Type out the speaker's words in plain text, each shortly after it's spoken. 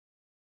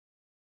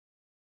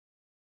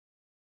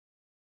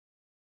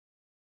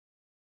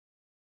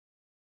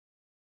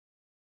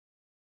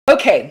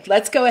Okay,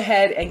 let's go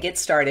ahead and get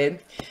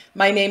started.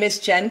 My name is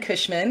Jen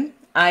Cushman.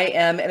 I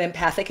am an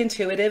empathic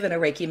intuitive and a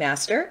Reiki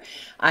master.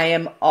 I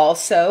am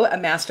also a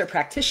master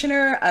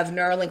practitioner of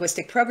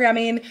neurolinguistic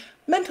programming,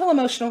 mental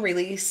emotional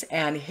release,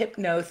 and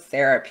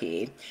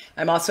hypnotherapy.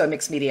 I'm also a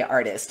mixed media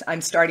artist.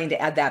 I'm starting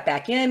to add that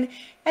back in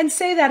and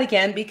say that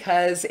again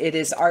because it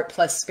is art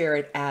plus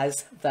spirit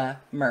as the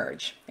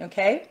merge.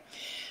 Okay?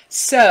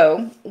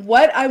 So,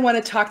 what I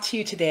want to talk to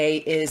you today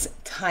is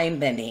time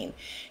bending.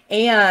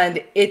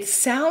 And it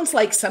sounds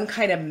like some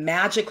kind of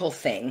magical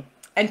thing.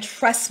 And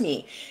trust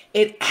me,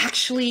 it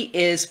actually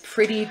is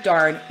pretty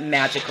darn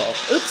magical.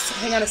 Oops,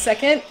 hang on a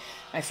second.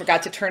 I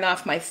forgot to turn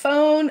off my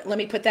phone. Let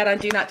me put that on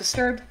Do Not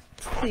Disturb.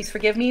 Please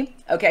forgive me.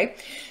 Okay.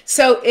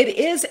 So it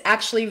is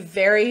actually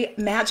very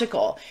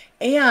magical.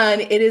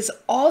 And it is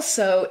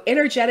also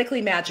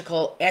energetically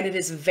magical, and it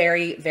is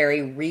very,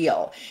 very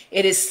real.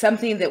 It is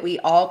something that we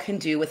all can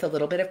do with a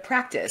little bit of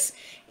practice.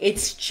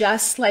 It's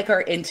just like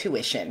our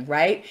intuition,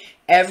 right?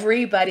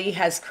 Everybody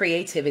has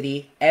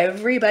creativity.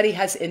 Everybody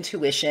has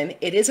intuition.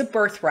 It is a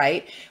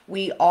birthright.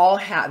 We all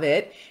have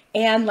it.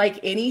 And like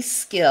any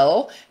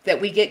skill that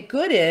we get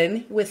good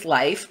in with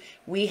life,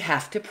 we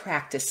have to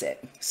practice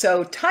it.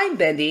 So time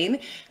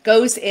bending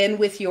goes in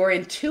with your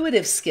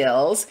intuitive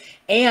skills,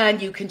 and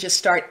you can just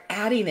start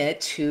adding it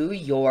to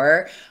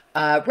your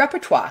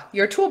repertoire,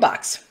 your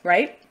toolbox,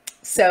 right?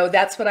 So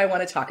that's what I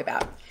want to talk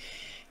about.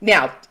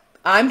 Now,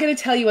 I'm going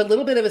to tell you a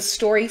little bit of a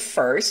story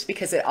first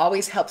because it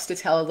always helps to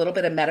tell a little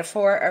bit of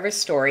metaphor of a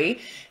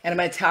story. And I'm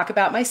going to talk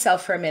about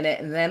myself for a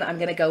minute, and then I'm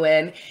going to go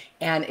in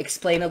and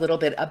explain a little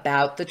bit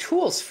about the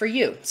tools for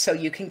you so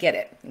you can get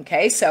it.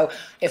 Okay, so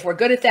if we're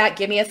good at that,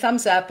 give me a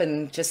thumbs up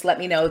and just let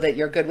me know that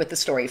you're good with the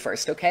story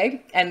first,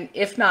 okay? And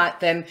if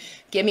not, then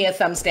give me a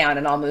thumbs down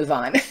and I'll move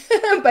on.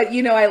 But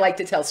you know I like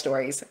to tell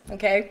stories,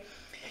 okay?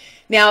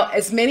 Now,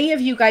 as many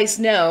of you guys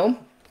know,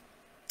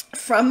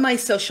 from my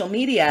social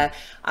media,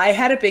 I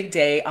had a big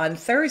day on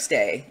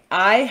Thursday.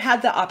 I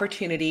had the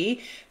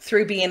opportunity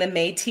through being a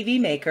Made TV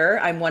maker.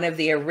 I'm one of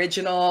the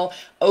original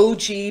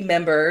OG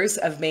members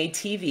of Made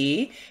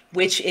TV,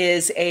 which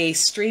is a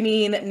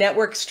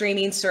network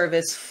streaming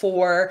service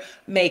for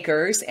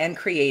makers and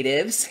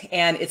creatives.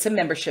 And it's a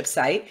membership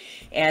site,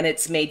 and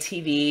it's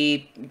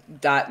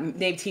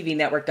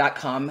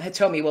madetvnetwork.com.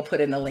 Hitomi will put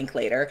in the link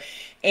later.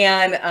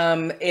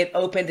 And it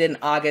opened in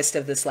August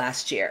of this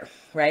last year.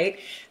 Right?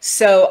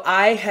 So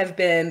I have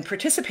been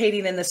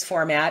participating in this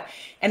format,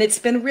 and it's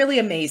been really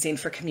amazing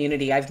for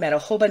community. I've met a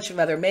whole bunch of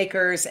other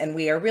makers, and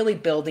we are really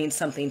building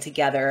something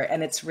together,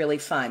 and it's really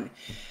fun.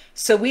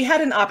 So we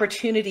had an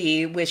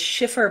opportunity with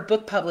Schiffer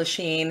Book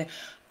Publishing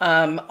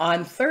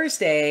on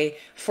Thursday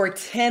for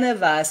 10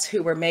 of us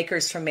who were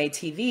makers from Made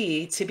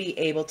TV to be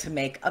able to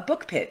make a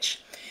book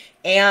pitch.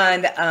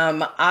 And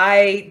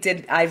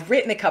I've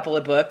written a couple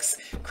of books,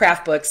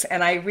 craft books,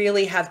 and I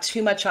really have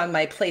too much on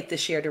my plate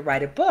this year to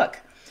write a book.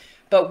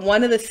 But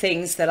one of the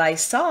things that I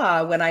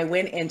saw when I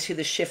went into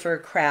the Schiffer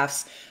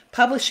Crafts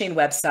publishing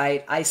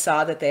website, I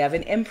saw that they have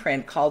an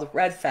imprint called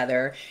Red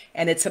Feather,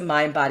 and it's a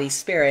mind, body,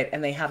 spirit,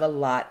 and they have a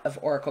lot of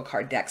oracle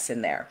card decks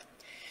in there.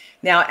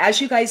 Now, as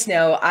you guys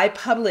know, I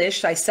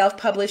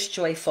self-published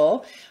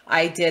Joyful.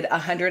 I did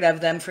 100 of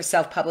them for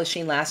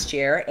self-publishing last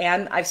year,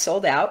 and I've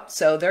sold out,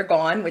 so they're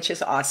gone, which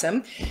is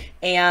awesome.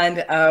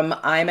 And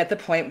I'm at the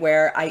point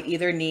where I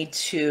either need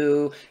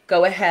to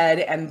go ahead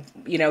and,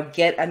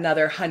 get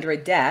another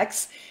 100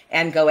 decks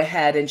and go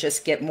ahead and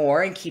just get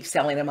more and keep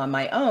selling them on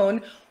my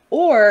own,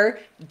 or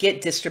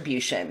get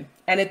distribution.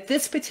 And at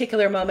this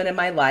particular moment in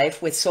my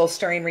life, with soul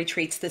stirring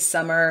retreats this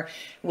summer,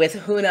 with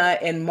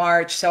Huna in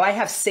March, so I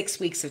have 6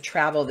 weeks of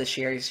travel this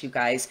year, you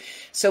guys.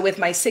 So with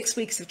my 6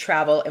 weeks of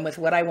travel and with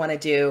what I want to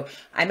do,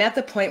 I'm at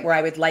the point where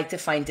I would like to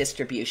find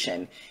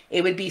distribution.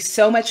 It would be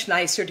so much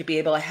nicer to be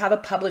able to have a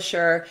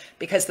publisher,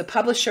 because the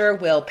publisher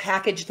will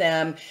package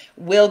them,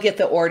 will get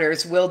the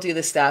orders, will do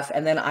the stuff,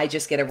 and then I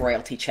just get a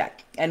royalty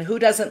check. And who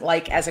doesn't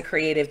like, as a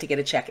creative, to get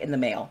a check in the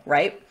mail,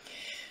 right?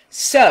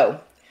 So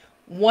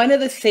one of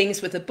the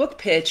things with the book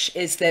pitch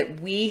is that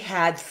we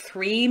had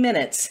 3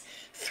 minutes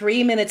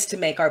to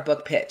make our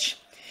book pitch.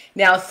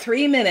 Now,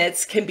 3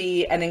 minutes can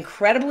be an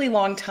incredibly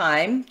long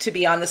time to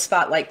be on the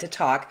spotlight to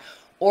talk,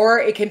 or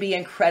it can be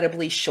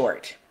incredibly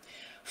short.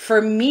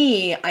 For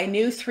me, I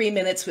knew 3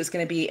 minutes was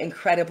going to be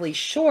incredibly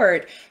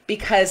short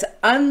because,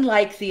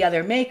 unlike the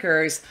other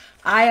makers,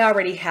 I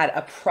already had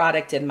a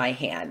product in my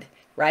hand.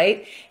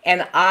 Right?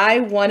 And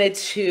I wanted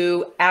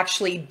to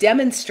actually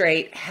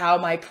demonstrate how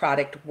my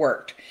product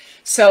worked.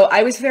 So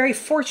I was very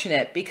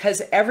fortunate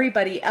because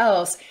everybody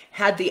else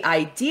had the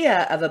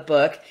idea of a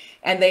book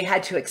and they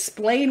had to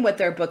explain what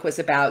their book was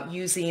about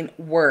using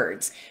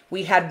words.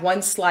 We had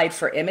one slide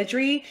for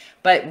imagery,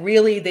 but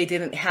really they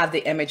didn't have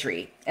the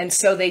imagery. And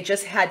so they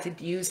just had to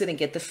use it and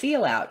get the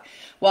feel out.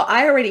 Well,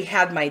 I already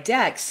had my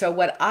deck. So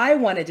what I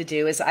wanted to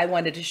do is I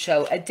wanted to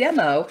show a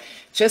demo,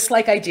 just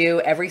like I do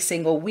every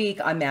single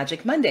week on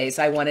Magic Mondays.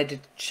 I wanted to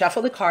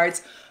shuffle the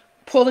cards,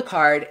 pull the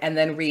card, and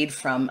then read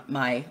from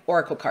my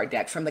Oracle card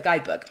deck from the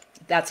guidebook.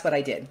 That's what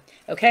I did.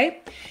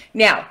 Okay.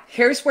 Now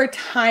here's where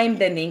time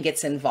bending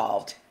gets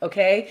involved.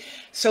 Okay.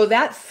 So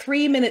that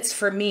 3 minutes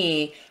for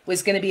me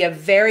was going to be a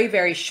very,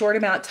 very short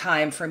amount of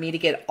time for me to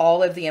get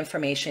all of the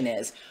information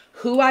is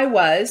who I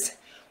was,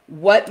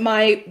 what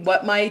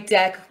my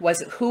deck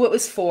was, who it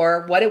was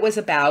for, what it was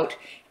about,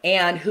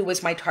 and who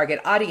was my target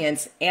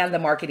audience, and the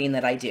marketing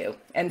that I do.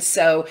 And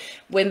so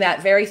when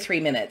that very 3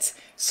 minutes,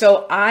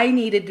 so I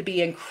needed to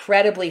be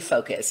incredibly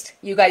focused.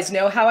 You guys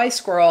know how I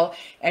squirrel,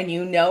 and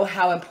you know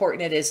how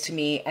important it is to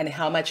me and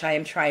how much I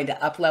am trying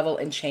to up level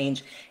and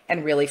change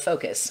and really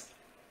focus.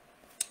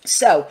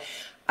 So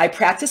I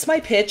practiced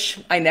my pitch.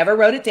 I never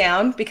wrote it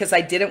down because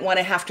I didn't want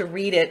to have to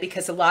read it,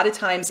 because a lot of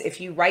times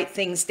if you write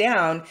things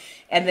down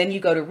and then you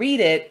go to read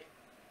it,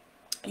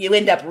 you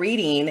end up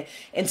reading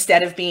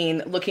instead of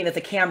looking at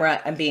the camera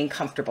and being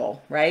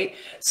comfortable, right?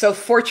 So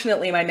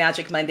fortunately, my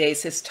Magic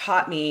Mondays has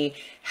taught me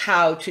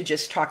how to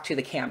just talk to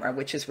the camera,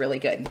 which is really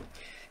good.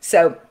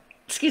 So,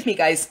 excuse me,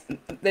 guys,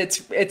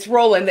 it's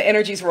rolling. The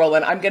energy's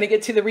rolling. I'm going to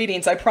get to the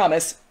readings, I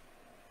promise.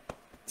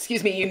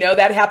 Excuse me, you know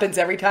that happens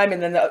every time,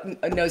 and then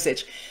the nose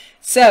itch.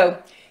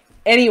 So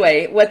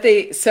anyway, what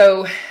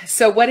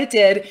it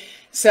did,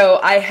 so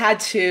I had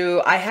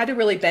to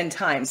really bend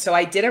time. So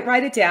I didn't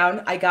write it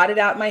down. I got it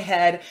out in my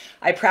head.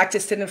 I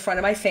practiced it in front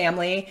of my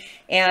family,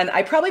 and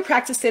I probably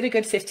practiced it a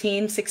good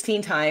 15,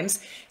 16 times.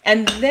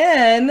 And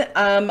then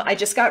I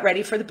just got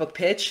ready for the book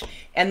pitch.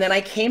 And then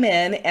I came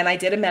in and I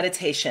did a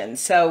meditation.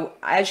 So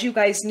as you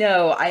guys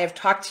know, I have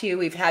talked to you,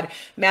 we've had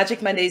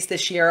Magic Mondays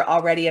this year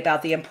already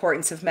about the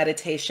importance of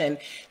meditation,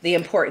 the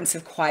importance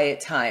of quiet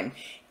time.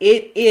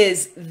 It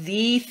is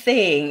the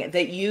thing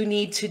that you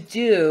need to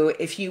do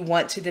if you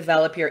want to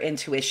develop your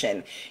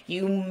intuition.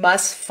 You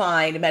must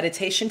find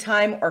meditation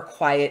time or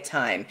quiet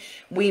time.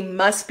 We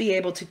must be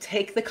able to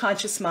take the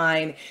conscious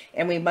mind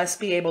and we must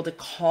be able to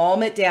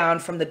calm it down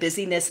from the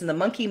busyness and the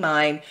monkey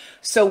mind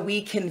so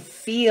we can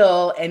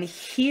feel and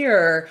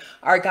hear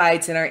our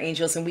guides and our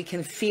angels, and we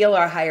can feel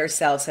our higher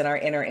selves and our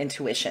inner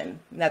intuition.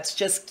 That's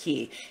just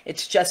key.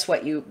 It's just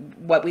what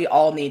we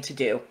all need to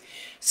do.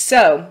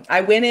 So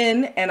I went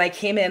in and I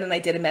came in and I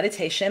did a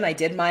meditation. I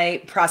did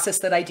my process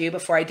that I do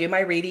before I do my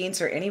readings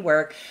or any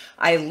work.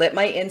 I lit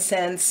my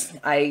incense.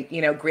 I,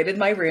 gridded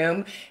my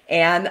room,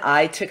 and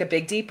I took a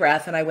big deep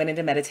breath and I went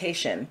into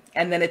meditation.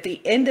 And then at the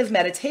end of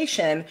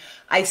meditation,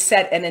 I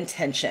set an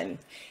intention.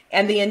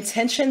 And the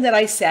intention that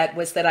I set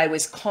was that I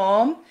was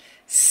calm,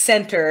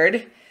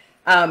 centered,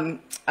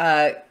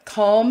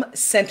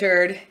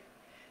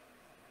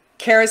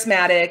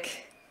 charismatic,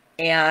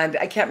 and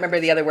I can't remember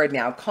the other word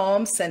now.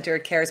 Calm,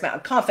 centered,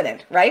 charismatic,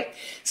 confident, right?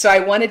 So I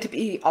wanted to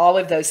be all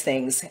of those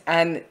things.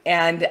 And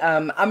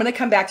I'm going to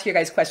come back to your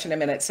guys' question in a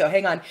minute. So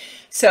hang on.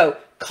 So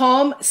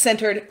calm,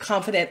 centered,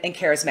 confident, and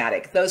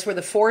charismatic. Those were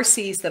the 4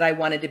 C's that I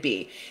wanted to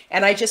be.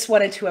 And I just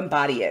wanted to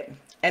embody it.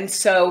 And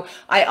so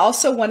I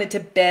also wanted to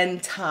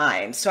bend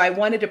time. So I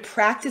wanted to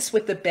practice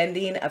with the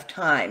bending of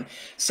time.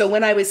 So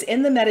when I was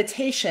in the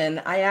meditation,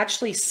 I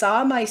actually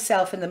saw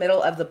myself in the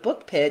middle of the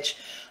book pitch.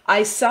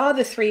 I saw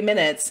the 3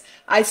 minutes,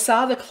 I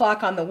saw the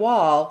clock on the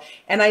wall,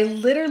 and I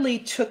literally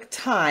took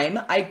time.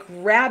 I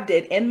grabbed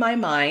it in my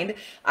mind.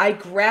 I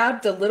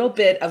grabbed a little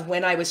bit of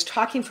when I was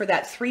talking for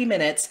that 3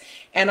 minutes,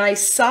 and I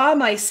saw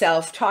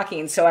myself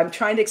talking. So I'm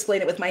trying to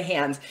explain it with my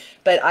hands,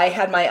 but I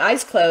had my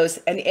eyes closed,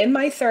 and in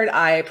my third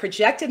eye, I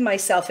projected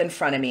myself in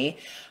front of me.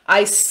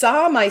 I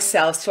saw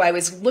myself, so I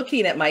was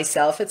looking at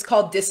myself. It's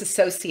called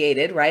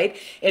disassociated, right?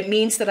 It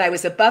means that I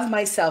was above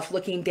myself,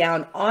 looking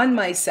down on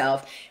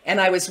myself, and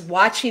I was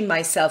watching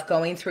myself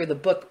going through the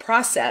book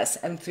process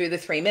and through the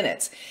 3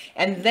 minutes.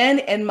 And then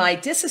in my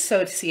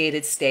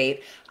disassociated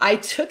state, I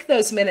took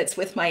those minutes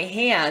with my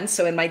hands,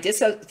 so in my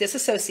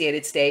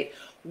disassociated state,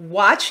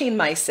 watching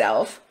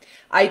myself,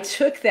 I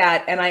took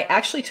that and I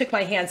actually took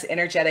my hands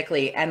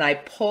energetically and I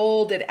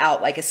pulled it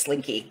out like a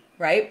slinky,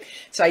 right?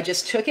 So I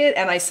just took it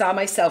and I saw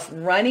myself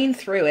running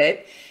through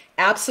it,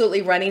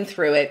 absolutely running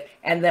through it.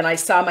 And then I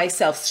saw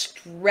myself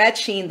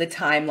stretching the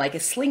time like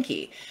a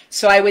slinky.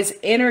 So I was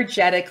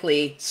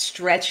energetically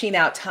stretching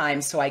out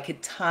time so I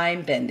could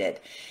time bend it.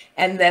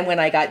 And then when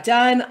I got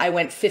done, I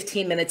went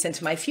 15 minutes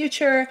into my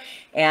future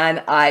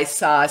and I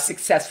saw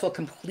successful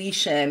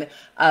completion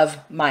of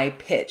my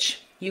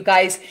pitch. You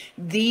guys,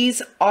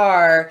 these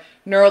are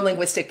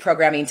neuro-linguistic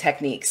programming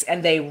techniques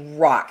and they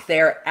rock.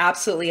 They're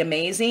absolutely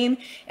amazing.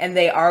 And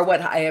they are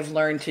what I have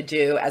learned to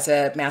do as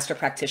a master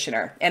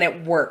practitioner. And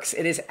it works.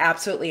 It is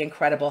absolutely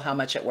incredible how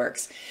much it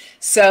works.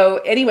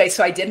 So anyway,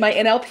 so I did my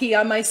NLP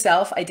on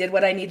myself. I did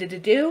what I needed to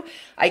do.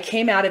 I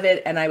came out of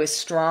it and I was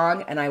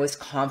strong and I was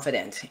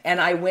confident. And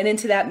I went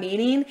into that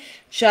meeting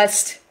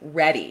just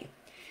ready.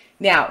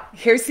 Now,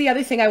 here's the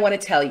other thing I want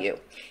to tell you.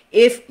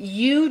 If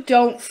you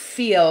don't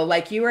feel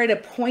like you are at a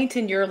point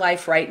in your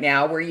life right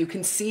now where you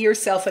can see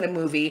yourself in a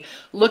movie,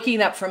 looking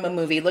up from a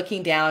movie,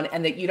 looking down,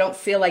 and that you don't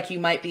feel like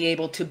you might be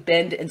able to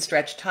bend and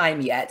stretch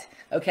time yet,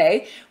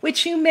 okay?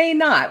 Which you may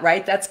not,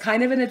 right? That's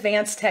kind of an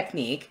advanced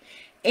technique.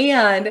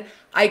 And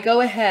I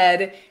go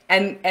ahead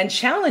and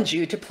challenge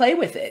you to play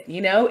with it.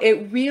 You know,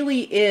 it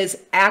really is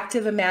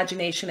active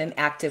imagination and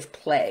active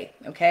play.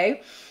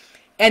 Okay.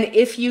 And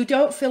if you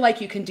don't feel like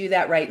you can do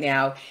that right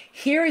now,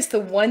 here is the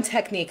one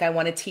technique I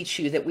want to teach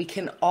you that we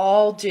can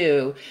all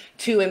do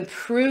to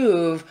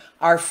improve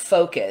our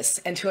focus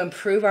and to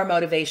improve our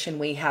motivation.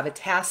 We have a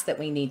task that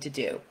we need to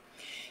do.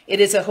 It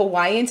is a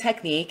Hawaiian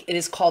technique. It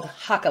is called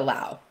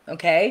hakalau,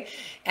 okay?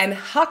 And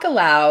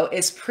hakalau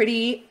is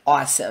pretty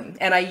awesome.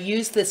 And I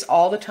use this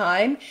all the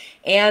time.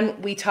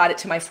 And we taught it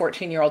to my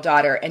 14-year-old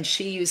daughter, and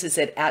she uses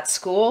it at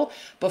school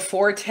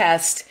before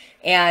test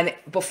and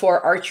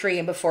before archery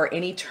and before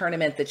any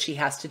tournament that she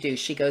has to do.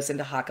 She goes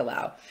into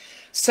hakalau.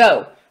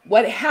 So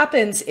what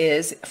happens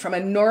is, from a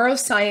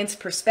neuroscience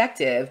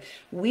perspective,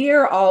 we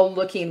are all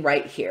looking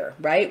right here,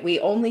 right? We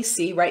only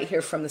see right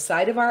here from the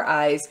side of our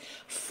eyes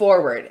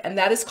forward, and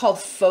that is called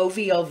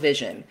foveal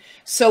vision.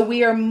 So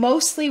we are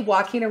mostly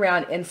walking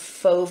around in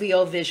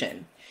foveal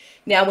vision.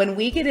 Now, when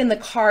we get in the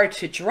car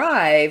to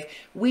drive,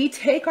 we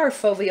take our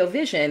foveal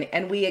vision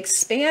and we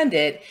expand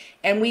it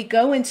and we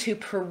go into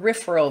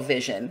peripheral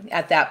vision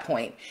at that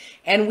point.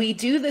 And we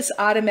do this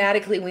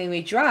automatically when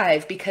we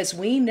drive because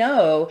we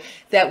know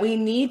that we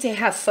need to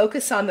have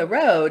focus on the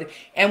road,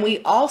 and we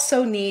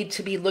also need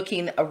to be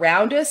looking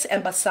around us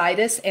and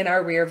beside us in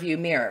our rear view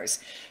mirrors.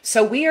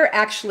 So we are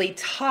actually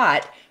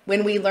taught,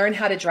 when we learn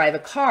how to drive a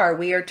car,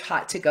 we are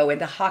taught to go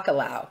into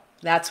hakalau.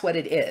 That's what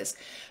it is.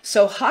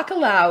 So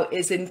hakalau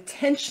is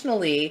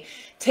intentionally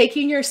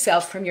taking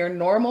yourself from your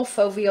normal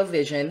foveal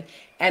vision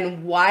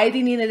and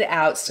widening it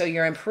out so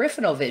you're in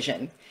peripheral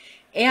vision.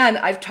 And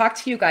I've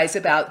talked to you guys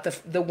about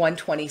the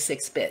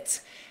 126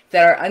 bits,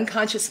 that our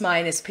unconscious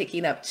mind is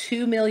picking up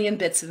 2 million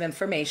bits of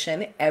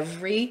information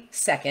every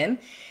second,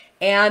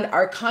 and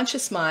our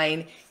conscious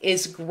mind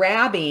is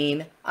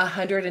grabbing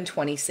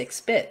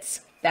 126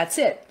 bits. That's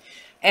it.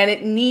 And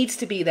it needs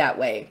to be that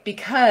way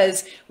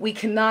because we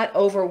cannot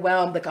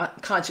overwhelm the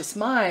conscious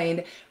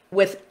mind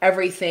with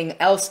everything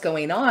else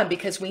going on,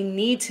 because we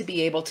need to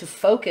be able to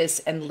focus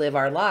and live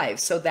our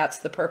lives. So that's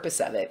the purpose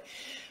of it.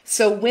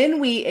 So when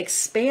we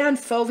expand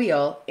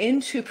foveal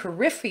into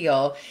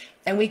peripheral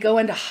and we go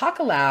into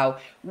hakalau,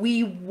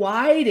 we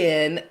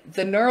widen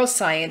the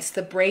neuroscience,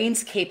 the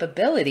brain's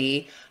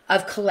capability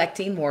of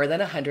collecting more than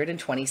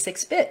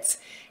 126 bits.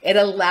 It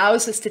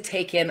allows us to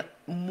take in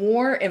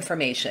more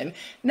information,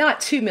 not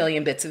 2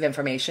 million bits of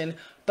information,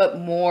 but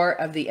more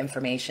of the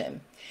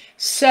information.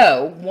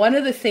 So one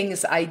of the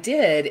things I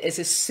did is,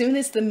 as soon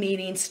as the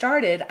meeting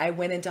started, I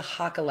went into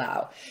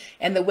hakalau.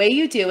 And the way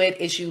you do it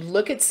is you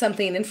look at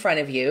something in front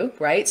of you,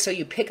 right? So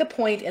you pick a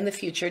point in the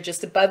future,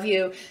 just above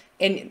you,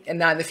 and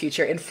not in the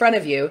future, in front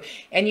of you,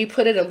 and you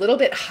put it a little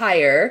bit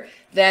higher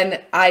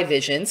than eye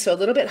vision, so a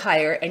little bit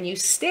higher, and you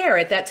stare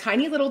at that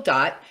tiny little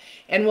dot.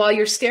 And while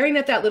you're staring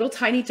at that little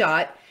tiny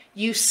dot,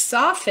 you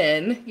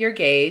soften your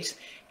gaze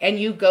and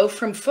you go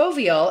from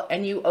foveal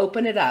and you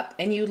open it up,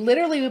 and you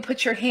literally would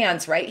put your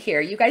hands right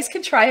here. You guys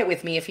can try it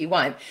with me if you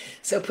want.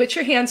 So put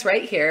your hands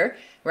right here,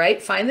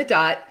 right? Find the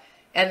dot,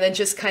 and then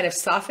just kind of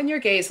soften your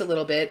gaze a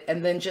little bit,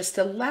 and then just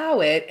allow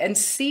it and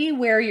see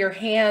where your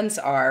hands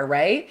are,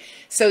 right?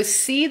 So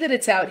see that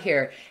it's out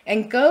here,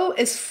 and go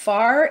as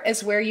far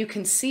as where you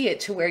can see it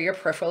to where your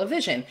peripheral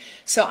vision.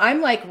 So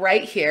I'm like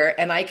right here,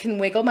 and I can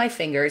wiggle my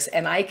fingers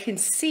and I can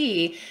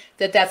see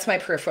that that's my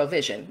peripheral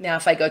vision. Now,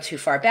 if I go too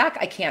far back,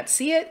 I can't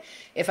see it.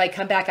 If I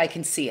come back, I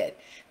can see it.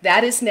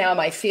 That is now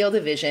my field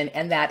of vision,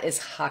 and that is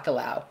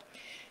hakalau.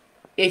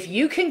 If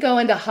you can go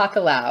into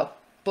hakalau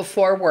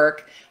before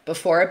work,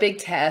 before a big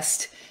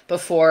test,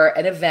 before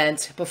an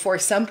event, before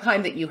some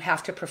time that you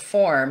have to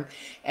perform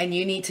and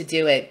you need to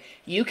do it,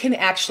 you can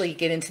actually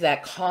get into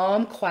that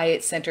calm,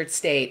 quiet, centered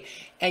state,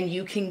 and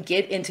you can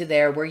get into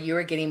there where you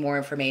are getting more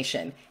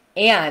information.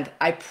 And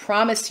I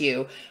promise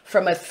you,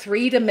 from a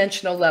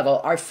three-dimensional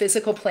level, our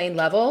physical plane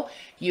level,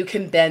 you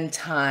can bend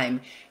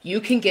time.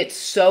 You can get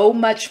so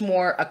much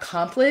more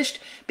accomplished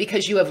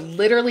because you have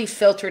literally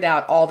filtered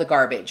out all the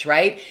garbage,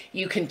 right?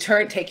 You can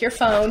take your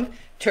phone,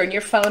 turn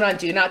your phone on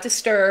do not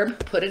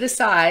disturb, put it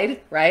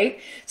aside, right?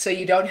 So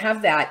you don't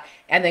have that,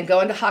 and then go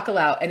into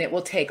hakalau, and it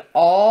will take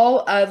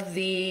all of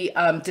the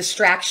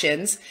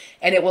distractions,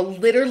 and it will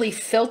literally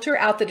filter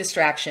out the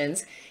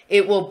distractions.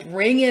 It will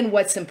bring in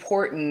what's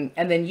important,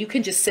 and then you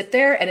can just sit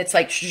there and it's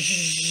like,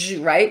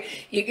 right?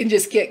 You can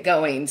just get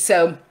going.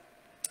 So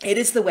it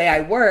is the way I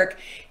work,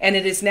 and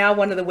it is now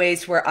one of the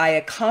ways where I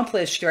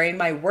accomplish during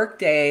my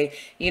workday.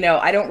 You know,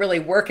 I don't really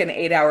work an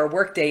 8-hour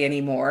workday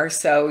anymore.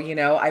 So, you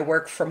know, I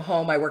work from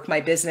home, I work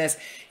my business,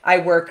 I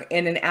work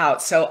in and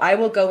out. So I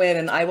will go in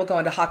and I will go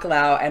into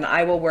hakalau, and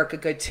I will work a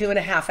good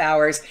 2.5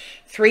 hours,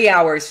 3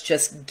 hours,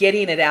 just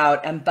getting it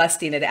out and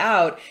busting it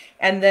out.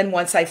 And then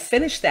once I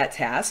finish that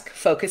task,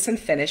 focus and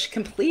finish,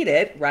 complete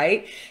it,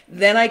 right?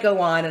 Then I go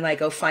on and I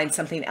go find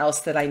something else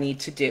that I need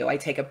to do. I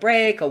take a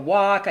break, a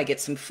walk, I get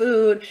some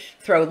food,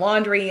 throw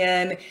laundry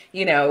in,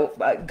 you know,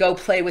 go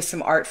play with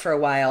some art for a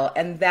while.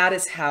 And that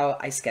is how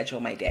I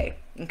schedule my day.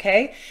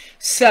 Okay.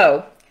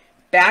 So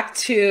back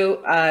to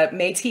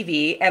May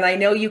TV, and I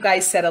know you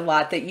guys said a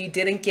lot that you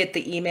didn't get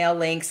the email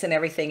links and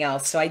everything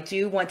else. So I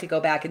do want to go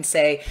back and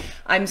say,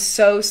 I'm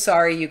so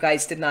sorry you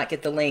guys did not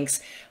get the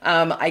links.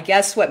 I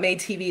guess what May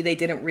TV they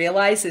didn't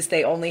realize is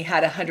they only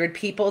had 100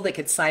 people that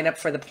could sign up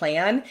for the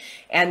plan.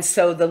 And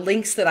so the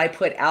links that I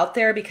put out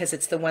there, because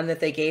it's the one that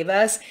they gave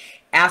us,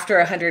 after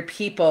 100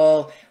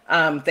 people,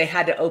 they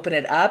had to open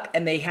it up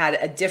and they had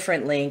a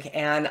different link,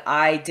 and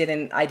I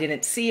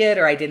didn't see it,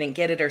 or I didn't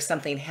get it, or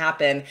something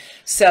happened.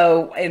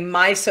 So in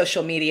my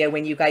social media,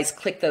 when you guys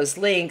click those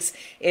links,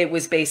 it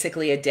was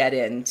basically a dead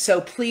end.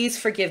 So please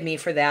forgive me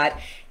for that.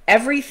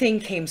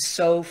 Everything came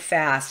so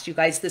fast. You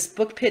guys, this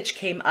book pitch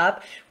came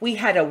up. We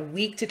had a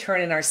week to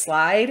turn in our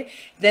slide.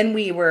 Then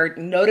we were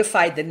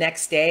notified the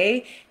next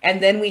day.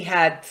 And then we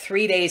had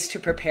 3 days to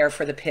prepare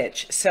for the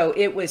pitch. So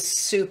it was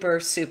super,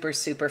 super,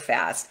 super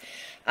fast.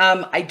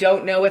 I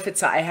don't know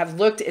if I have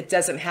looked, it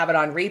doesn't have it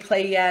on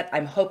replay yet.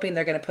 I'm hoping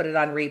they're going to put it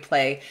on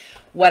replay.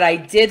 What I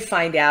did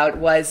find out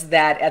was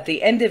that at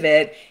the end of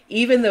it,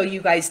 even though you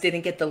guys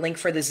didn't get the link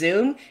for the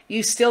Zoom,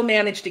 you still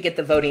managed to get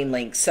the voting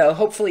link. So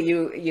hopefully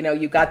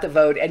you got the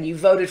vote and you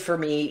voted for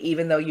me,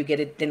 even though you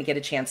didn't get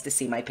a chance to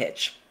see my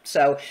pitch.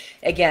 So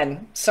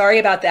again, sorry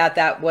about that.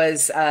 That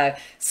was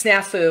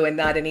snafu and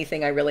not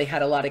anything I really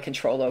had a lot of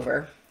control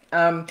over.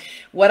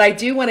 What I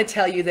do want to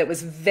tell you that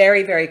was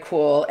very, very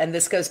cool, and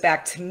this goes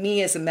back to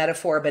me as a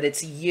metaphor, but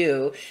it's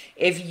you.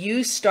 If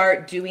you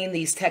start doing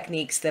these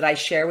techniques that I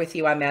share with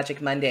you on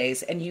Magic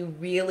Mondays, and you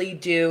really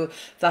do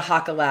the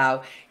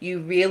Hakalau, you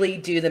really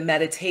do the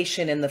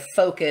meditation and the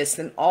focus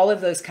and all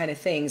of those kind of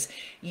things,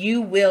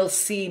 you will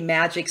see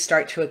magic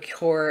start to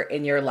occur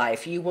in your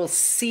life. You will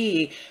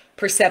see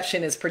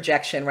perception is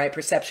projection, right?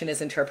 Perception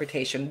is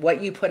interpretation.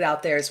 What you put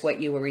out there is what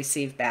you will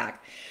receive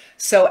back.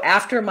 So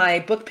after my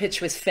book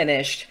pitch was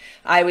finished,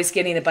 I was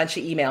getting a bunch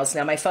of emails.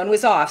 Now my phone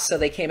was off, so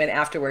they came in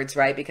afterwards,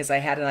 right? Because I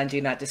had it on Do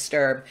Not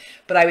Disturb.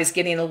 But I was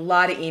getting a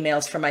lot of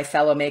emails from my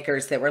fellow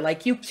makers that were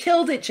like, you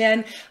killed it,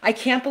 Jen. I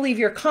can't believe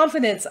your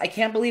confidence. I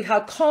can't believe how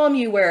calm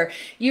you were.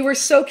 You were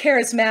so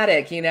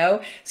charismatic, you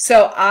know?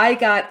 So I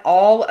got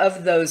all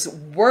of those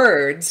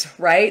words,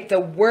 right?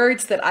 The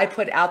words that I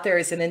put out there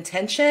as an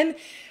intention,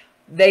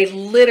 they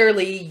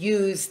literally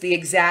use the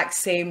exact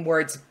same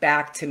words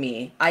back to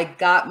me. I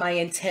got my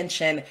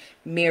intention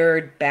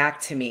mirrored back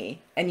to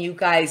me. And you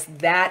guys,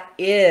 that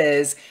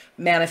is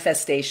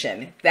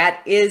manifestation.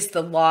 That is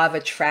the law of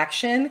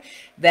attraction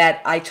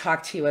that I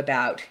talked to you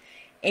about.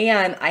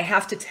 And I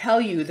have to tell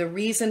you, the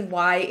reason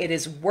why it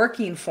is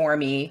working for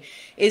me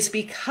is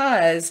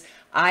because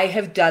I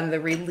have done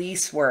the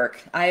release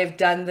work. I have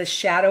done the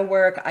shadow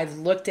work. I've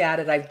looked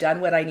at it. I've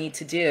done what I need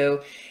to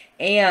do.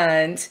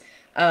 And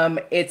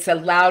it's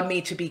allowed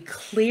me to be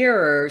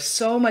clearer,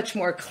 so much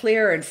more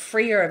clear and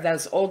freer of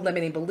those old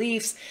limiting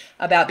beliefs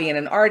about being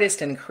an artist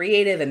and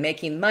creative and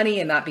making money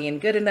and not being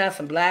good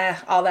enough and blah,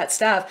 all that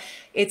stuff.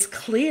 It's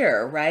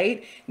clear,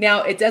 right?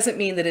 Now, it doesn't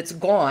mean that it's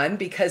gone,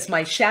 because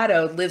my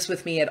shadow lives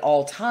with me at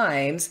all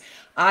times.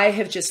 I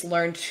have just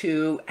learned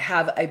to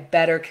have a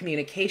better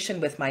communication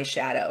with my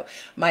shadow,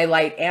 my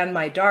light and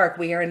my dark.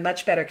 We are in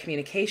much better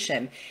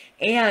communication.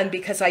 And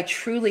because I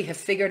truly have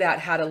figured out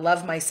how to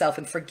love myself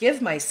and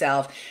forgive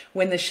myself,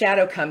 when the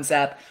shadow comes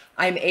up,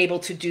 I'm able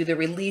to do the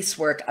release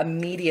work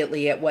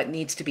immediately at what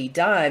needs to be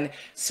done,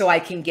 so I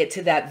can get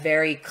to that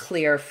very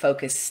clear,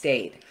 focused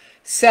state.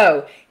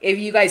 So if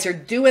you guys are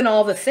doing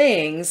all the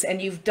things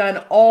and you've done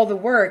all the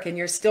work and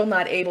you're still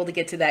not able to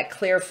get to that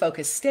clear,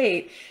 focused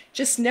state,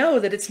 just know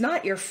that it's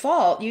not your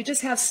fault. You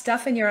just have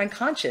stuff in your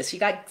unconscious. You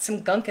got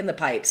some gunk in the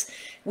pipes.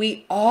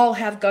 We all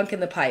have gunk in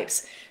the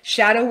pipes.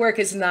 Shadow work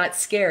is not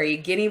scary.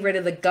 Getting rid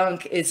of the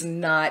gunk is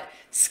not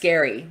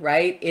scary,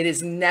 right? It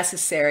is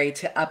necessary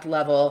to up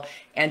level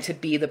and to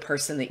be the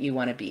person that you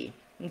want to be.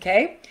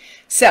 Okay,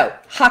 so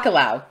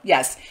Hakalau,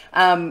 yes,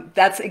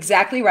 that's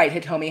exactly right,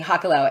 Hitomi.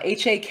 Hakalau,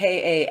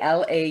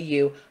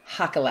 Hakalau,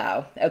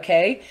 Hakalau.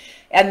 Okay,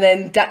 and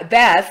then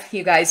Beth,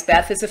 you guys,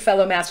 Beth is a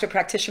fellow master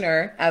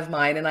practitioner of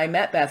mine, and I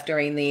met Beth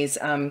during these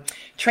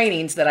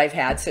trainings that I've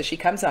had. So she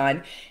comes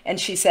on and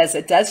she says,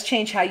 it does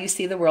change how you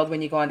see the world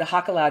when you go on to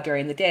Hakalau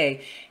during the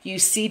day. You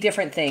see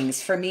different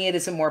things. For me, it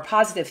is a more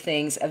positive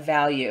things of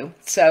value.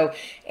 So,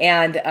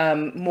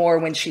 and more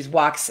when she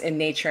walks in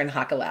nature in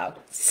Hakalau.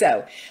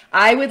 So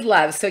I would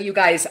love, so you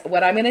guys,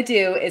 what I'm going to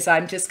do is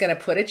I'm just going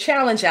to put a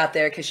challenge out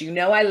there, because you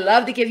know I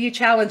love to give you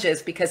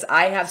challenges, because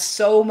I have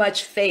so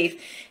much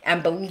faith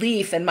and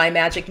belief in my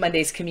Magic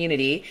Mondays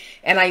community.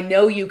 And I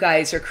know you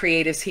guys are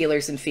creatives,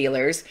 healers, and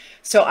feelers.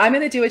 So I'm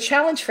going to do a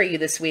challenge for you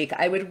this week.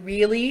 I would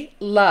really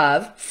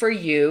love for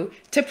you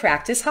to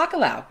practice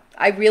Hakalau.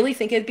 I really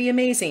think it'd be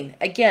amazing.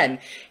 Again,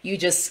 you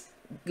just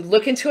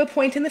look into a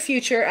point in the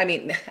future. I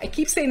mean, I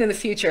keep saying in the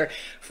future.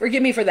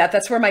 Forgive me for that.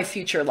 That's where my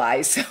future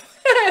lies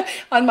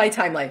on my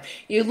timeline.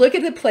 You look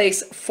at the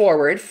place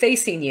forward,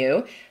 facing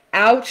you,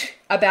 out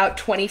about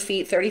 20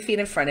 feet, 30 feet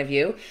in front of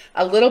you,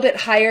 a little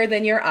bit higher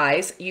than your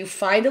eyes. You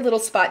find a little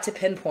spot to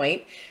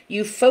pinpoint.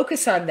 You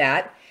focus on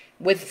that.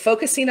 With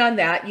focusing on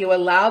that, you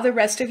allow the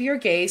rest of your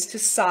gaze to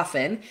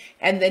soften,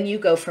 and then you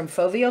go from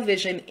foveal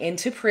vision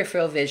into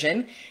peripheral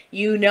vision.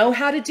 You know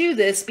how to do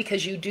this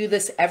because you do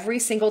this every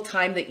single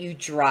time that you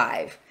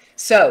drive.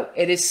 So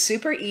it is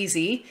super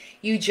easy.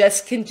 You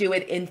just can do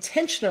it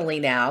intentionally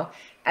now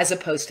as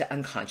opposed to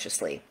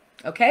unconsciously.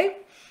 Okay?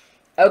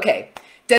 Okay.